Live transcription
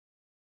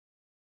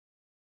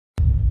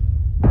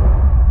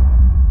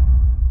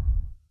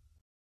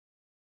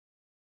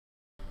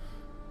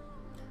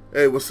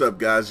Hey, what's up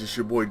guys? It's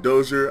your boy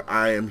Dozer.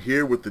 I am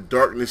here with The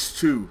Darkness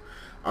 2.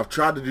 I've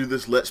tried to do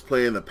this Let's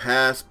Play in the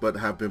past, but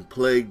have been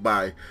plagued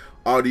by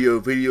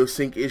audio-video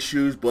sync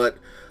issues, but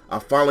I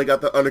finally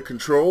got that under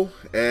control,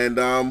 and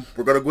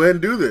we're going to go ahead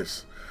and do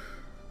this.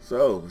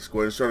 So, let's go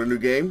ahead and start a new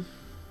game.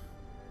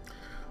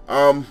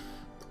 I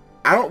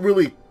don't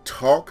really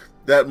talk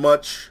that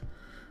much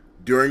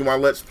during my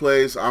Let's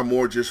Plays. I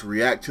more just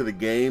react to the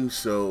game,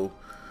 so,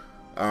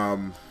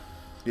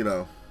 you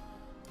know.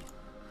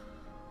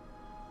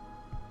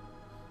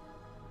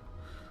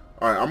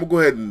 Alright, I'm going to go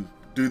ahead and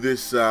do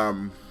this,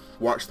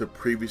 watch the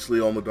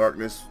previously on The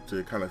Darkness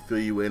to kind of fill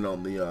you in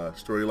on the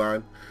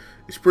storyline.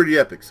 It's pretty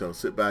epic, so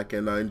sit back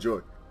and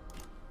enjoy.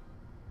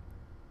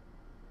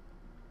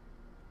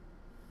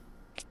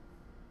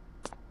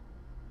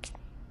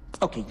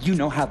 Okay, you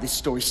know how this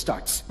story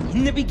starts.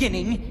 In the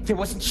beginning, there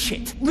wasn't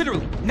shit.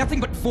 Literally, nothing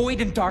but void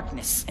and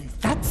darkness. And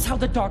that's how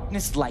the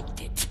darkness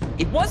liked it.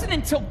 It wasn't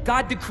until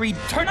God decreed,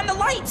 turn on the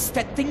lights,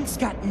 that things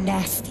got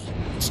nasty.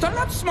 It started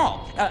out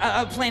small.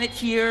 A planet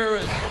here,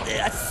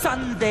 a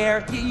sun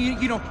there.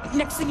 You know,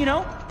 next thing you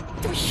know,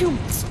 there were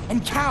humans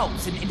and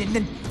cows and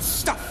then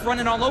stuff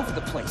running all over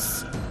the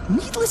place.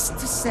 Needless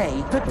to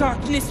say, the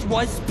darkness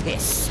was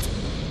pissed.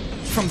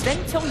 From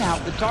then till now,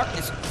 the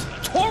darkness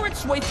tore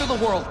its way through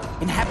the world,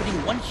 inhabiting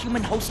one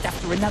human host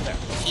after another,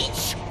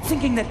 each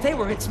thinking that they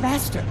were its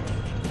master.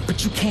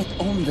 But you can't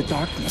own the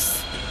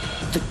darkness.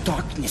 The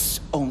darkness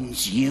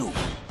owns you.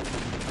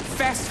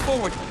 Fast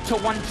forward to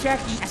one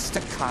Jackie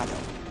Estacado.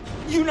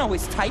 You know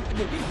his type.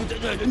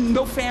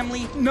 No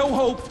family, no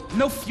hope,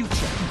 no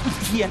future.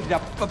 He ended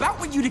up about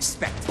what you'd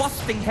expect,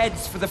 busting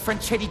heads for the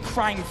Franchetti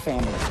crime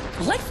family.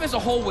 Life as a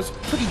whole was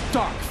pretty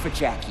dark for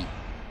Jackie.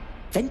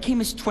 Then came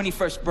his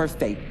 21st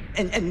birthday,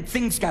 and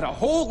things got a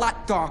whole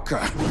lot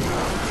darker.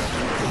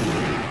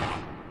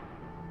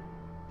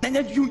 And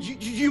then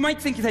you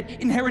might think that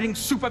inheriting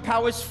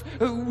superpowers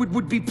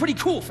would be pretty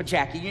cool for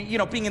Jackie, you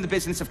know, being in the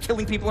business of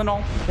killing people and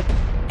all.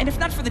 And if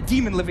not for the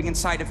demon living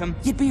inside of him,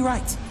 you'd be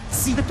right.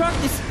 See, the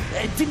darkness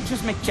didn't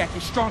just make Jackie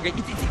stronger,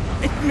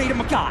 it made him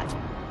a god.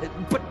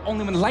 But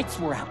only when the lights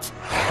were out.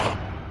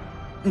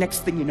 Next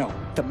thing you know,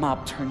 the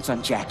mob turns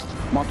on Jackie,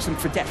 marks him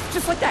for death,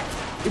 just like that.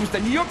 It was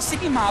the New York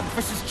City mob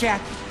versus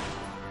Jackie.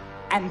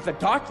 And the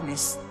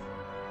darkness.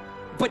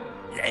 But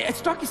as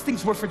dark as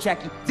things were for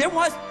Jackie, there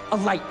was a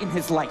light in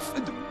his life.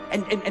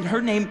 And her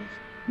name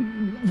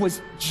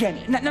was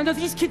Jenny. Now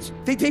these kids,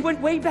 they went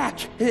way back.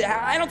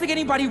 I don't think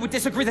anybody would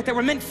disagree that they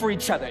were meant for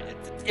each other.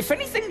 If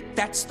anything,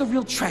 that's the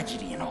real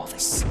tragedy in all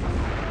this.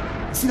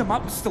 See, the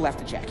mob was still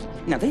after Jackie.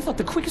 Now, they thought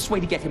the quickest way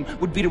to get him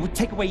would be to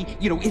take away,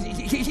 you know,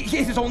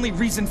 his only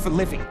reason for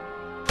living.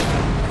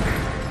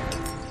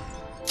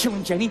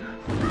 Killing Jenny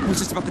was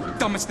just about the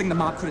dumbest thing the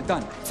mob could have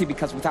done. See,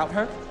 because without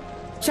her,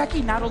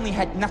 Jackie not only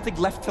had nothing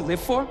left to live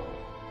for,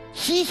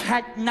 he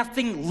had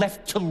nothing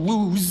left to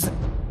lose.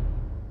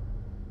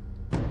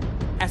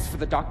 As for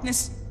the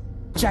darkness,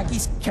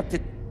 Jackie's kept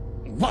it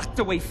locked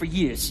away for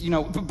years, you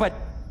know, but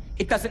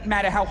it doesn't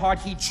matter how hard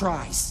he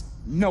tries.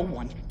 No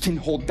one can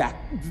hold back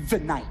the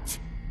night.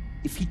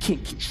 If he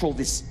can't control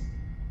this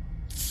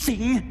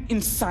thing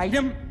inside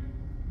him,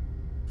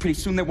 pretty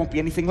soon there won't be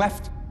anything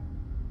left.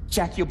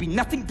 Jackie will be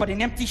nothing but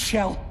an empty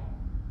shell.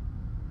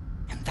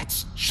 And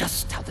that's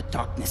just how the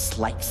darkness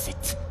likes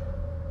it.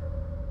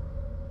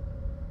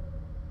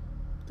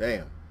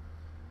 Damn.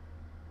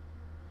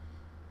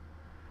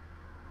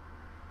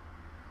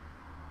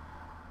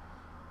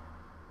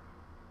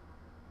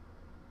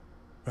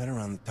 Right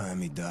around the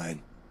time he died,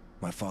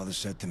 my father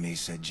said to me,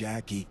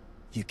 Jackie,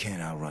 you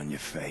can't outrun your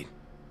fate,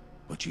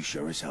 but you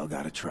sure as hell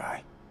gotta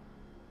try.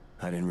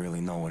 I didn't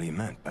really know what he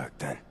meant back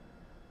then.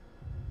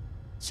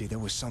 See, there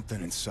was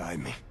something inside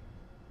me.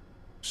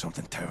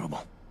 Something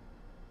terrible,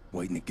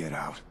 waiting to get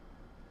out.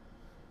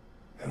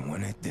 And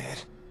when it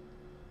did,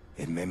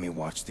 it made me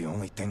watch the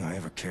only thing I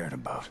ever cared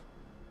about.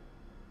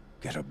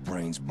 Get her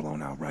brains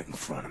blown out right in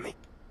front of me.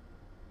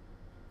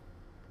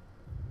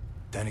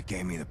 Then it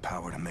gave me the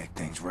power to make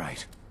things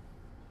right.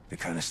 The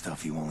kind of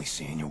stuff you only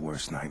see in your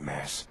worst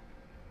nightmares.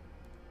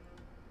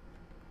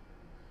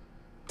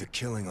 The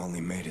killing only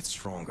made it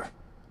stronger.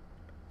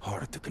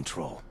 Harder to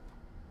control.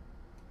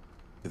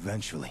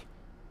 Eventually,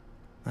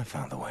 I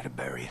found a way to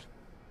bury it.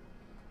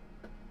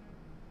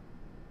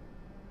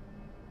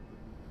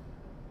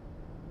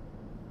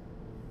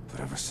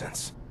 But ever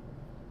since,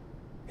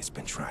 it's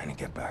been trying to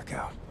get back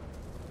out.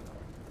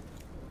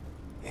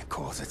 It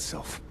calls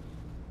itself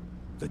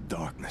the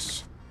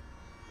Darkness.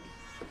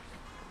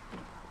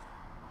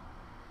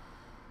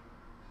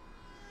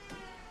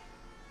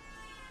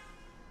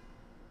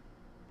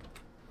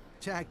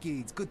 Jackie,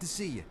 it's good to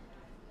see you.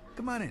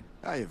 Come on in.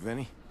 Hiya,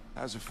 Vinny.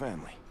 How's the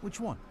family? Which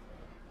one?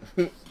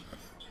 Hey,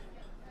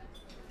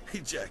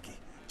 Jackie,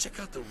 check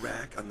out the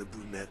rack on the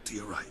brunette to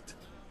your right.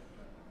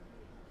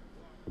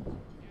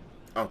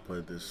 I'll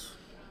play this.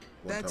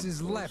 That's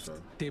his left, so.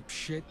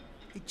 dipshit.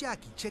 Hey,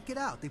 Jackie, check it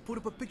out. They put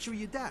up a picture of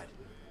your dad.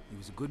 He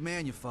was a good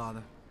man, your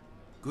father.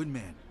 Good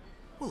man.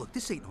 Well, look,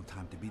 this ain't no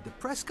time to be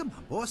depressed. Come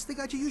on, boss. They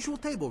got your usual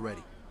table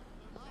ready.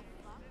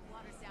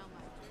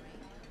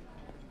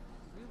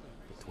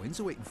 Twins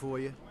are waiting for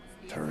you.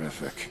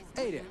 Terrific.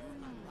 Hey there.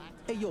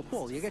 Hey, yo,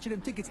 Paulie, I got you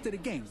them tickets to the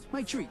game.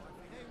 My treat.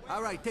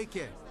 All right, take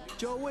care.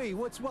 Joey,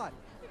 what's what?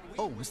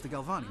 Oh, Mr.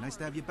 Galvani, nice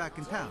to have you back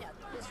in town.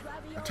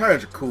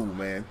 Tires are cool,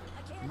 man.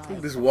 Look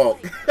at this walk.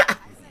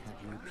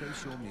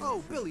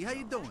 Oh, Billy, how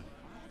you doing?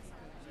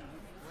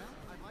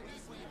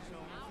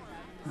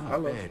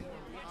 Hello.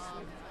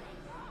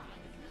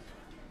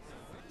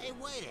 Hey,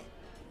 waiter.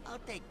 I'll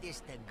take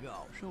this to go.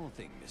 Sure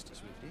thing, Mr.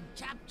 Swifty.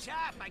 Chop,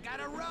 chop. I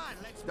gotta run.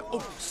 Let's go.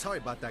 Oh, sorry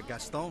about that,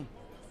 Gaston.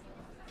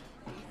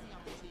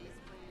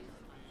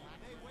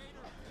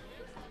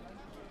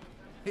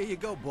 Here you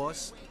go,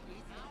 boss.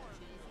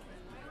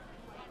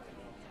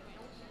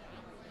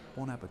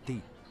 Bon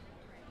appetit.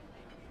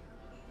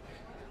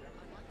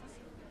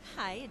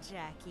 Hiya,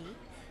 Jackie.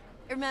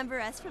 Remember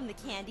us from the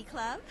Candy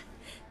Club?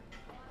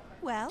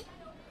 Well,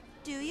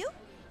 do you?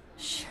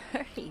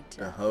 Sure he does.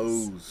 The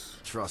hose.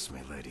 Trust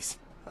me, ladies.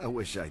 I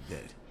wish I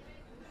did.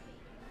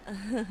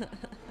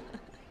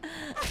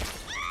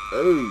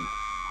 Oh.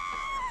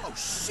 Oh,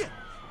 shit!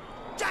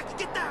 Jackie,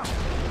 get down!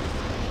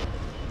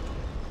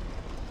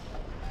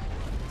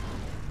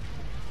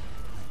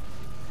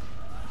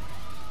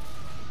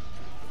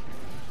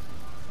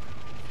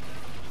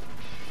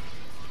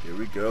 Here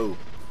we go.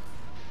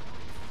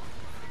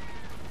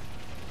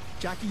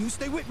 Jackie, you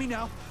stay with me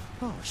now.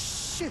 Oh,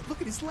 shit,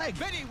 look at his leg.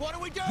 Benny, what do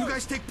we do? You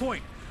guys take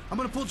point. I'm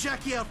gonna pull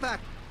Jackie out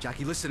back.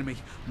 Jackie, listen to me.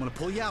 I'm gonna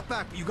pull you out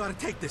back, but you gotta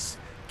take this.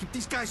 Keep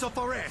these guys off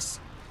our ass.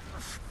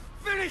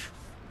 Finish!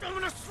 I'm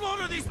gonna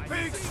slaughter these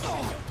pigs!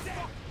 Oh.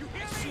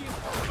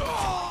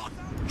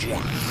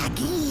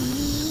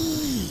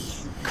 Jackie!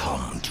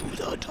 Come to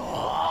the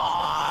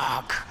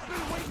dock!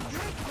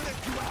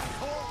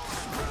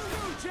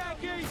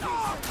 Jackie!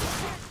 God!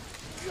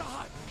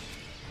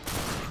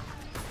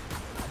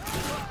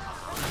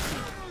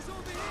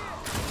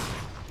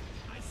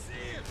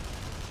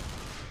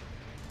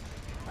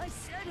 I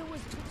said it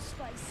was too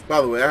spicy.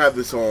 By the way, I have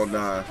this on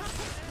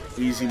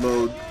easy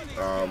mode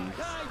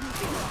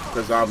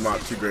because I'm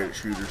not too great at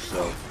shooters,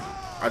 so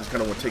I just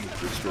kind of want to take it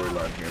to the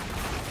storyline here.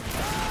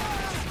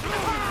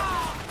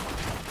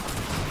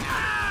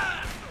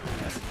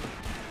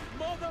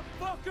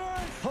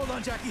 Motherfuckers! Hold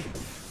on, Jackie.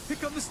 Here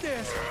come the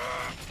stairs.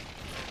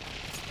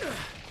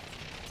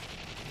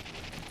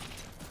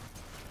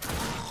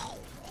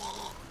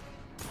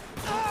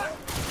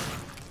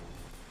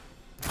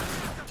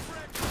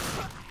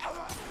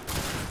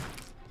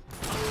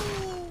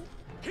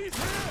 He's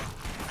here!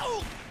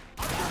 Oh!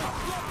 I'm gonna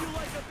flop you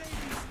like a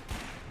baby!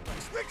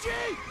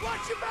 Richie!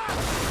 Watch your back!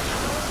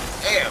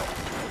 Damn!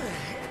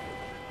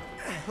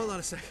 Hold on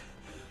a sec.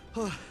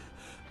 Hold on.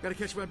 Gotta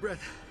catch my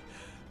breath.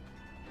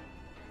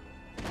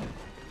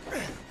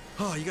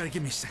 Oh, you gotta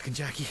give me a second,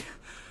 Jackie.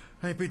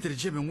 I ain't been to the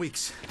gym in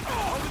weeks.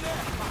 Oh, over there!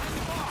 Behind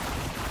the bar!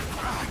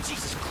 Ah,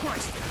 Jesus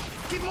Christ!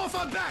 Keep them off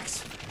our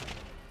backs!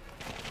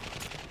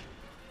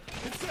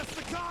 It's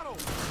Estacado!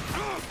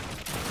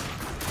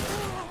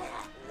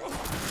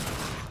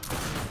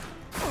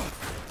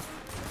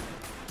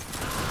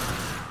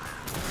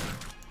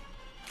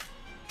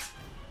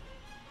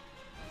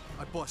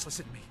 Alright, boss,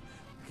 listen to me.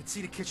 I can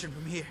see the kitchen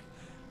from here.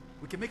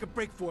 We can make a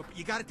break for it, but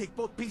you gotta take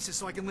both pieces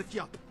so I can lift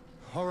you up.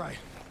 All right.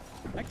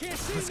 I can't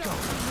see Let's go.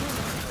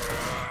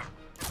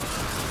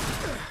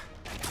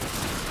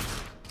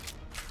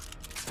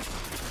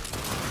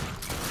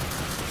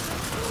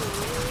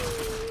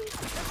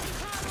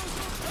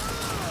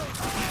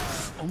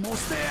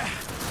 Almost there.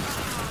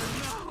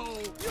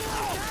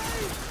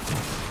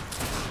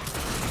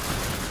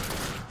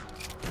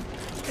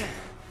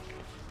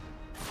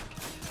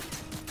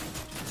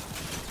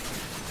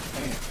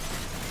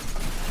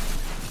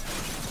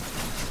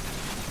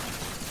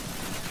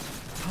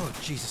 Oh,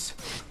 Jesus.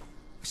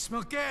 I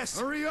smell gas.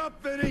 Hurry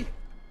up, Vinny!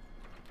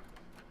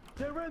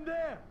 They're in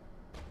there!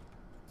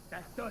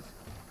 That does it.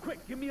 Quick,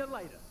 give me a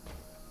lighter.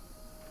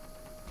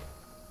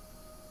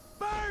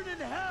 Burn in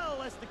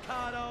hell,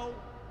 Estacado!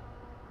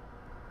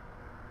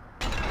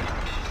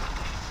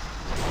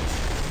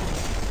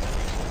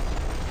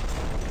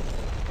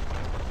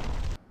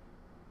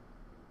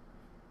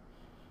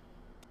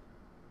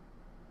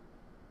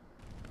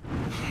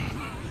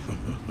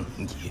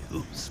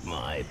 Use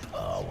my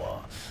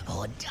power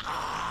or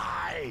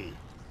die!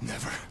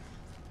 Never.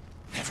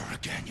 Never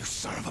again, you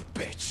son of a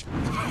bitch!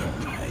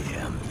 I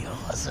am your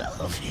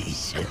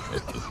salvation.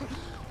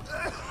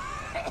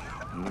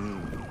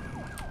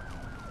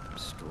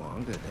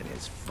 Stronger than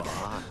his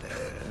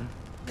father.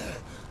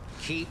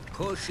 Keep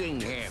pushing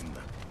him.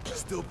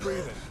 Still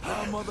breathing,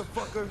 huh,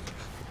 motherfucker?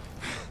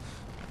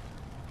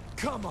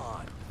 Come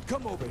on,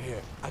 come over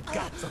here. I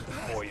got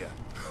something for you.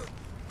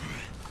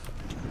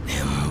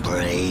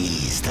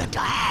 Embrace the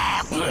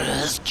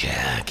darkness,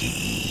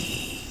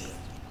 Jackie.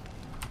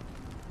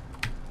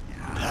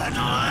 At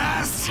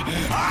last,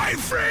 I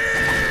freed!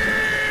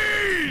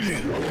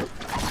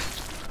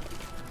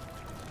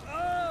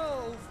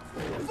 Oh,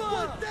 fuck!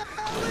 What the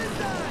hell is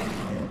that?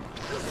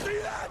 You see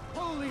that?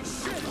 Holy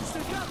shit, it's the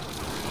devil!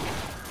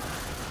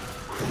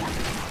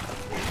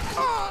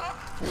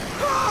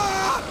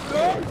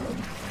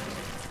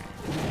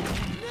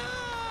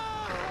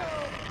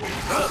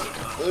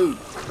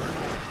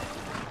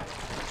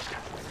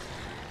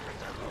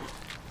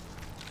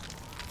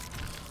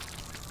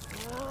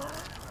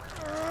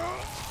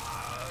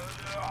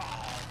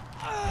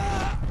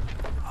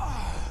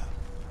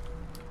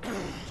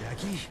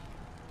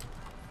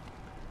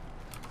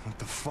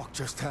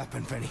 just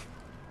happened, Vinny?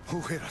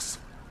 Who hit us?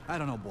 I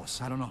don't know,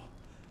 boss. I don't know.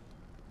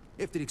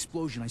 After the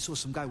explosion, I saw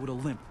some guy with a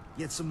limp.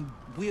 He had some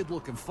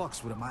weird-looking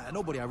fucks with him.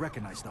 Nobody I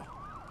recognized, though.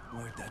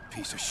 Where'd that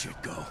piece of shit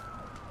go?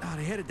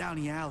 They headed down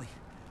the alley.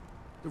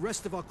 The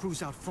rest of our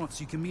crew's out front,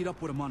 so you can meet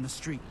up with them on the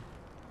street.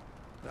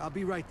 I'll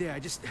be right there. I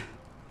just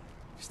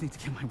need to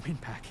get my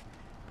wind back.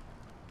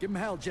 Give him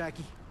hell,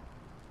 Jackie.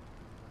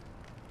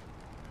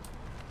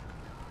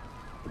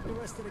 The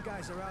rest of the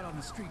guys are out on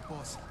the street,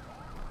 boss.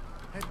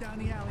 Head down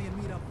the alley and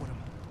meet up with them.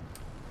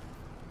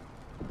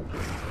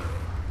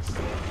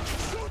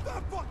 Shoot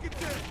that fucking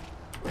thing!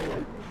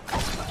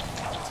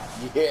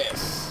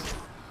 Yes.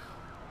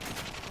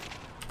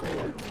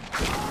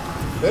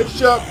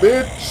 Headshot,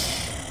 bitch.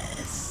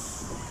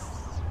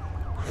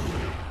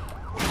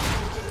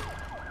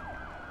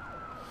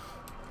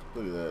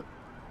 Look at that.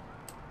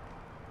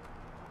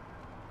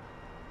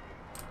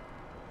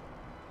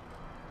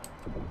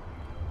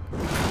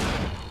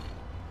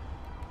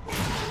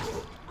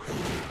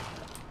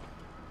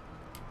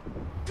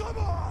 Come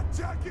on,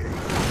 Jackie!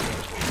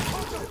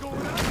 I'm not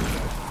going out!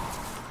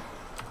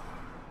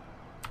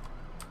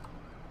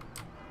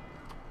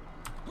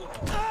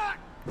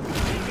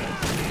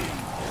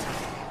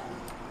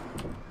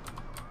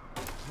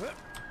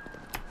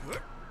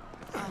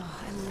 Oh,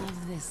 I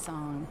love this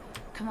song.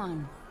 Come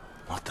on.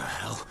 What the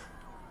hell?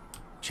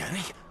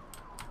 Jenny?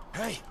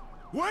 Hey,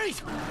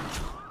 Wait!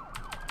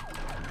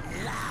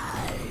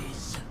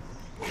 lies!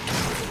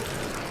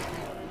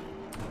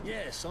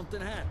 Yeah, something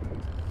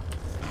happened.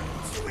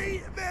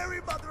 Sweet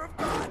Mary, Mother of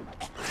God!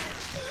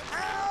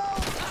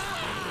 Help!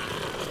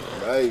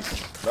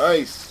 Nice,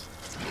 nice.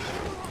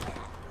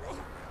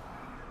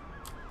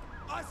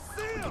 I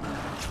see him!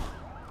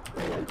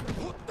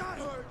 That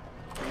hurt!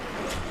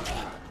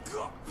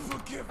 God,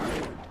 forgive me!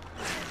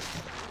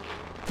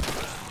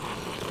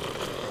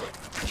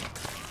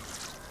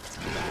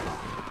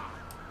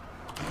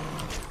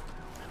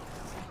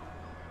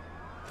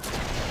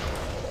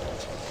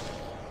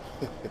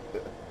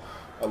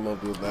 I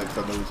love doing that 'cause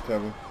I know he's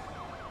coming.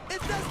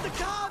 It's that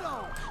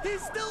staccato!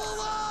 He's still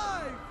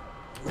alive!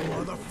 You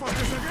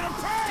motherfuckers are gonna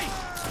pay!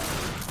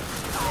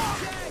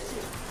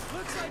 Jackie,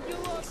 looks like you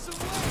lost some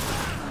weight.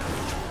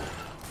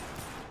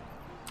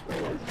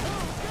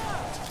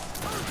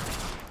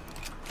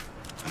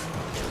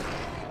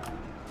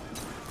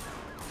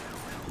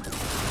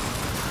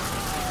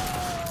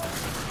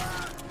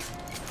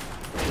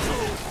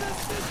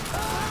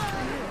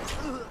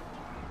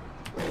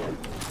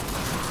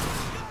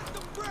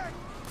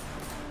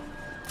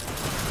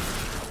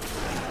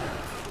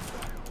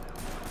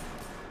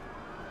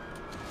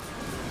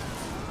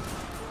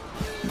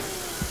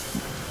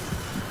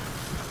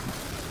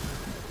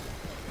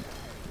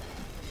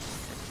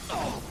 Oh,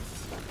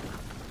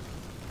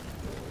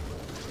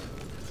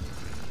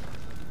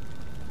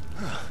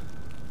 God!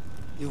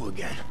 You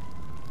again.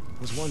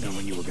 Was wondering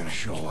when you were gonna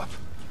show up.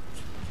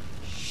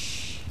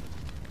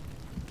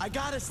 I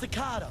got a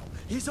staccato.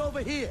 He's over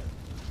here.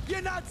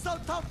 You're not so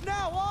tough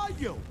now, are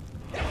you?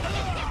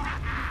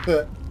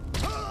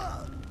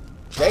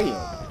 Damn.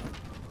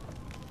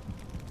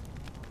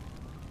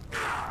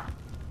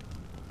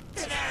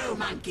 Hello,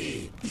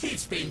 monkey.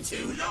 It's been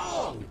too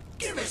long.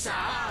 Give us a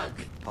hug.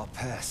 I'll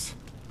pass,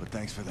 but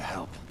thanks for the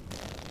help.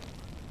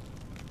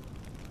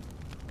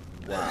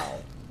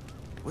 Wow.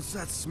 What's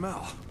that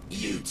smell?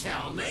 You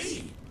tell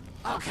me.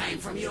 I came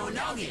from your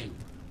noggin.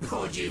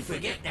 Or do you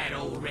forget that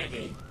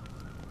already?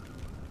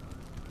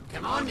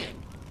 Come on then.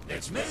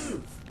 Let's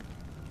move.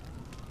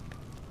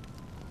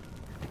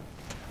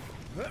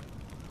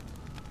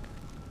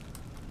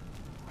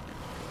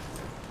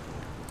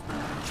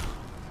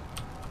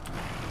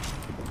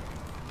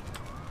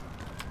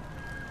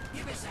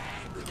 Give us a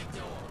hand with the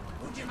door,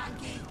 would you,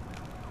 monkey?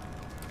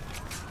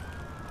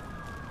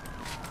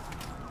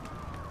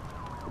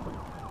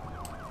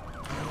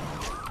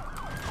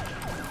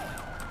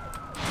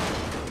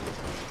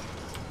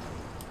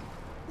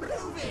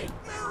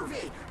 Move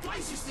it!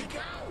 Places to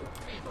go!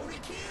 People to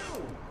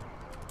kill!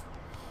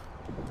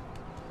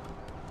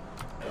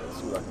 Let's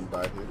see what I can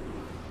buy here.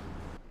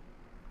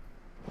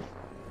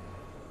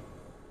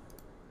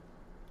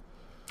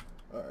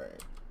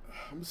 Alright.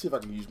 Let me see if I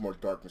can use more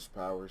darkness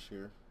powers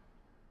here.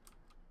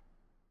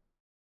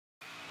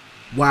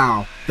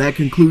 Wow, that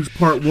concludes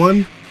part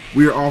 1.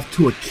 We are off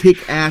to a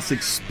kick-ass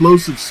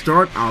explosive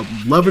start. I'm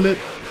loving it,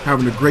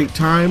 having a great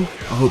time.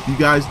 I hope you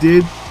guys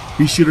did.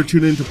 Be sure to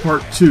tune in to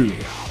part 2.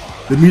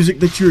 The music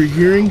that you're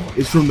hearing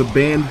is from the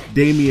band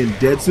Damien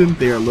Deason.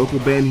 They are a local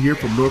band here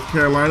from North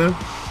Carolina.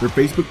 Their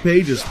Facebook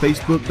page is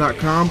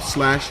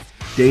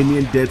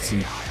facebook.com/Damien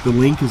Deason. The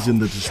link is in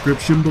the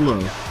description below.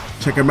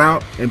 Check them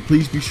out, and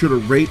please be sure to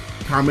rate,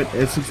 comment,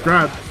 and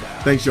subscribe.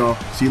 Thanks, y'all.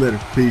 See you later.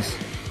 Peace.